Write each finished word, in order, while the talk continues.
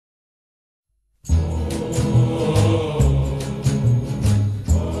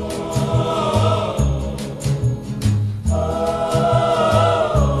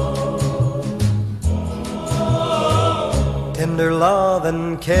love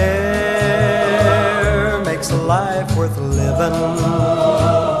and care makes a life worth living.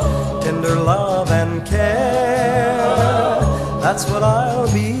 Tender love and care, that's what I'll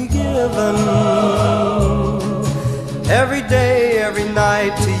be given. Every day, every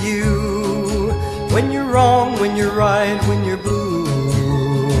night to you. When you're wrong, when you're right, when you're blue,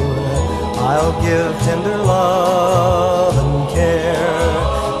 I'll give tender love and care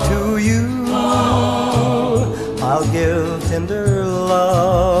to you. I'll give tender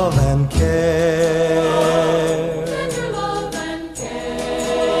love and care. Tender love and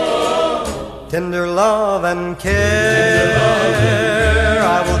care. Tender love and care,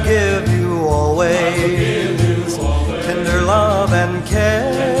 I will give you always. Tender love and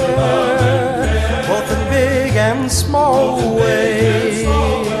care, both in big and small ways.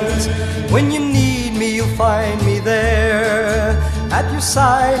 When you need me, you'll find me there, at your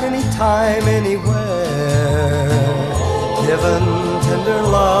side anytime, anywhere. Given tender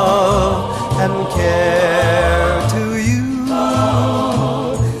love and care to you.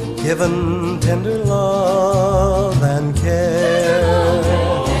 Given tender love and care.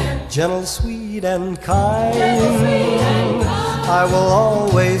 Gentle, sweet and kind, I will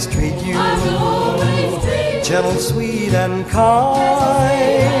always treat you. Gentle, sweet and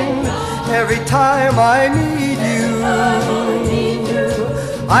kind, every time I meet you.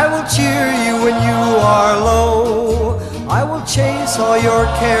 I will cheer you when you are low. I will chase all your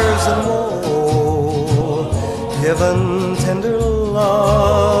cares and woe. Given tender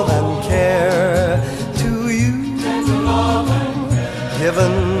love and care to you.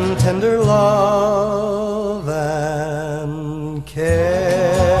 Given tender love